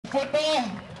football?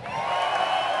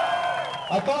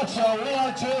 I thought so. We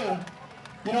are too.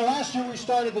 You know, last year we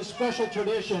started this special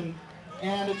tradition,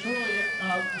 and it's really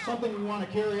something we want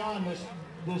to carry on this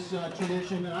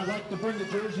tradition, and I'd like to bring the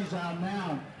jerseys out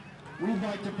now. We'd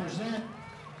like to present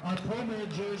our Pro Bowl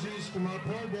jerseys from our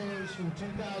Pro Bowlers from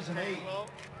 2008.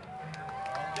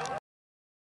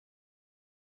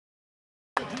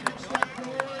 If you could step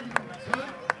forward,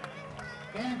 Kurt,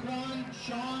 Anquan,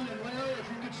 Sean, and Larry, if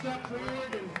you could step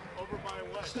forward and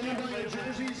stand by your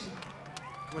jerseys.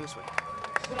 Come this way.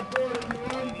 Step forward if you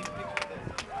would.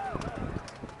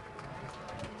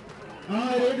 All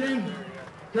right, Adrian,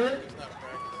 Kurt,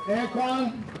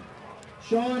 Anquan,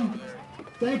 Sean,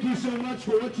 thank you so much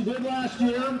for what you did last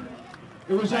year.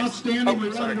 It was outstanding. We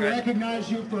wanted to recognize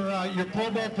you for your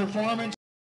Pro Bowl performance.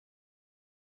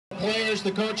 The players,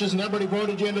 the coaches, and everybody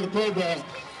voted you into the Pro Bowl.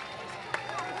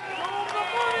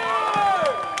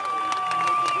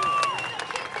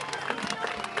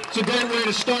 It's a great way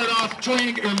to start off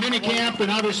training or mini camp and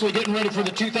obviously getting ready for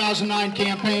the 2009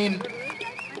 campaign.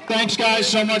 Thanks, guys,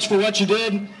 so much for what you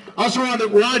did. Also,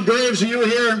 Rod Graves, are you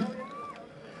here?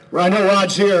 I know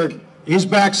Rod's here. He's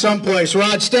back someplace.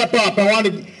 Rod, step up. I want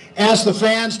to ask the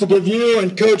fans to give you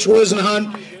and Coach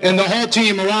Whisenhunt and the whole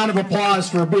team a round of applause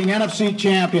for being NFC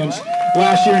champions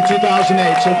last year in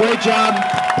 2008. So great job.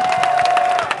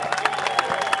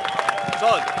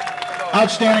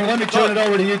 Outstanding. Let me turn it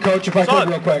over to you, Coach, if I could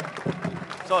real quick.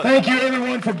 Thank you,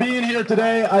 everyone, for being here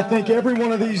today. I think every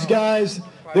one of these guys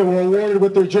that were awarded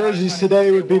with their jerseys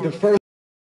today would be the first.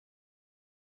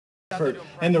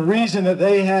 And the reason that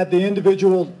they had the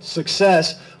individual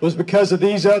success was because of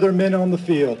these other men on the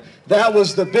field. That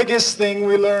was the biggest thing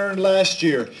we learned last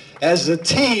year. As a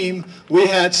team, we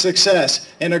had success.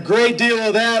 And a great deal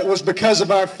of that was because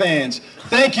of our fans.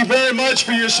 Thank you very much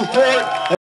for your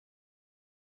support.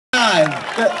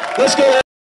 Let's go.